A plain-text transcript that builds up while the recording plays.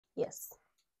Yes.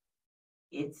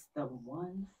 It's the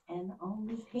one and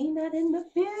only Peanut in the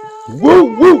building. Woo,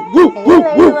 woo, woo, Hey, woo, woo,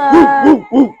 Layla. woo,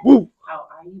 woo, woo. How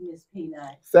are you, Miss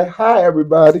Peanut? Say hi,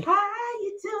 everybody. How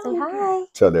you Say doing? hi.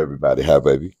 Tell everybody hi,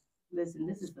 baby. Listen,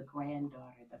 this is the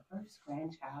granddaughter, the first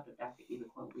grandchild of Dr. Eva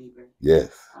Quint Weaver.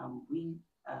 Yes. We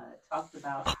talked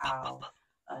about how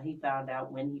he found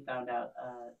out when he found out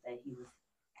that he was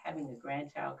having a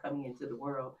grandchild coming into the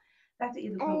world. Dr.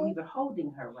 Eva Quint Weaver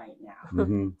holding her right now,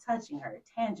 Mm-hmm. touching her,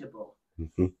 tangible.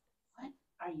 Mm-hmm. What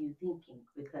are you thinking?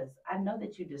 Because I know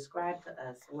that you described to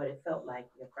us what it felt like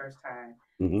your first time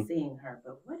Mm-hmm. seeing her,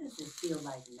 but what does it feel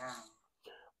like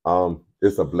now?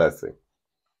 It's a blessing.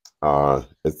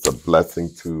 It's a blessing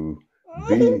to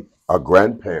be a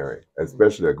grandparent,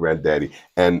 especially a granddaddy,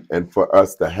 and for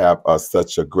us to have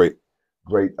such a great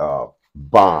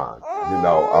bond.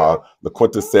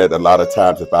 LaQuinta said a lot of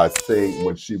times if I sing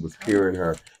when she was carrying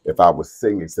her, if I was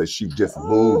singing, said she just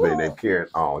moving and carrying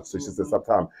on. So she said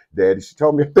sometimes, Daddy, she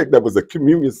told me I think that was a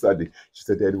communion Sunday. She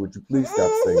said, Daddy, would you please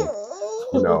stop singing?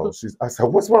 I said,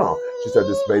 what's wrong? She said,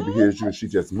 this baby hears you and she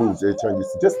just moves. Every time you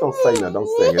say, just don't say nothing, don't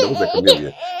sing. And it was a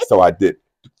communion. So I did.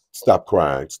 Stop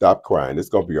crying. Stop crying. It's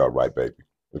going to be all right, baby.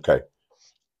 Okay?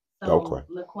 Don't cry.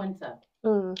 LaQuinta,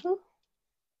 Mm-hmm.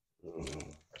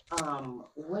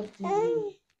 what do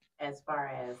you, as far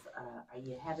as, are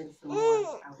you having some more?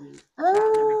 Are we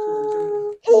child number 2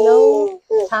 and 3? No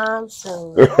time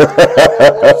soon. Come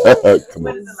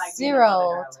What on. is it like being a Zero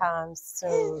mother, darling? time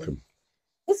soon.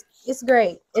 It's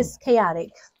great. It's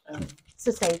chaotic,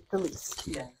 to say the least.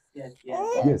 Yes.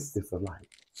 Yes, it's a light.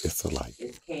 It's a light.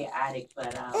 It's chaotic,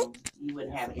 but you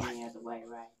wouldn't have it any other way,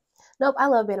 right? Nope, I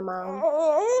love being a mom.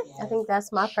 I Yes. think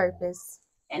that's my purpose.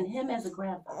 And him as a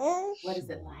grandfather, what is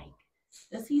it like?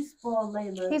 Does he spoil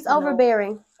Layla? He's to no-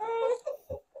 overbearing.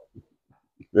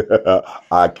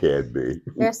 I can't be.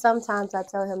 There's sometimes I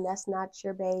tell him that's not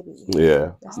your baby.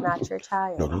 Yeah. That's not your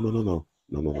child. No. And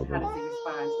how does he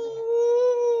respond to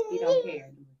that? He don't care.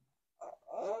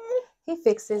 He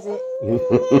fixes it.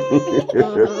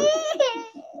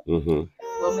 Mm-hmm.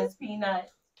 Well, Miss Peanut,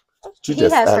 He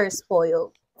has her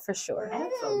spoiled for sure.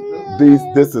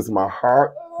 absolutely. This is my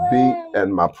heartbeat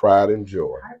and my pride and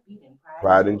joy. Heartbeat and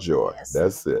Pride and joy. Yes.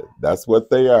 That's it. That's what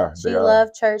they are. She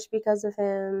loved church because of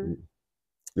him.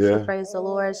 Yeah. She praised the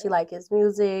Lord. She liked his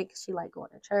music. She liked going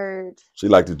to church. She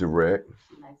liked to direct.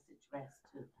 She likes to dress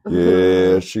too.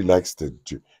 Yeah,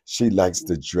 she likes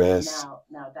to dress.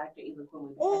 Now, Dr. Eva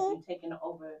Quinn, have you taken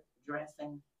over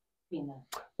dressing Peanut?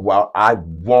 Well, I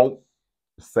won't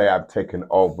say I've taken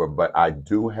over, but I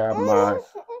do have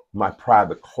my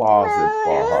private closet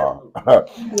for her.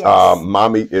 Yes.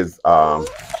 Mommy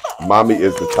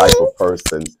is the type of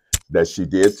person that she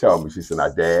did tell me. She said, "Now,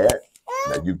 Dad,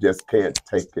 now you just can't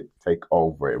take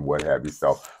over and what have you."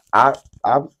 So I've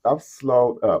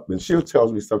slowed up, and she'll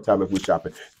tell me sometimes if we're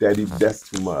shopping, Daddy, that's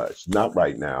too much. Not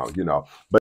right now, But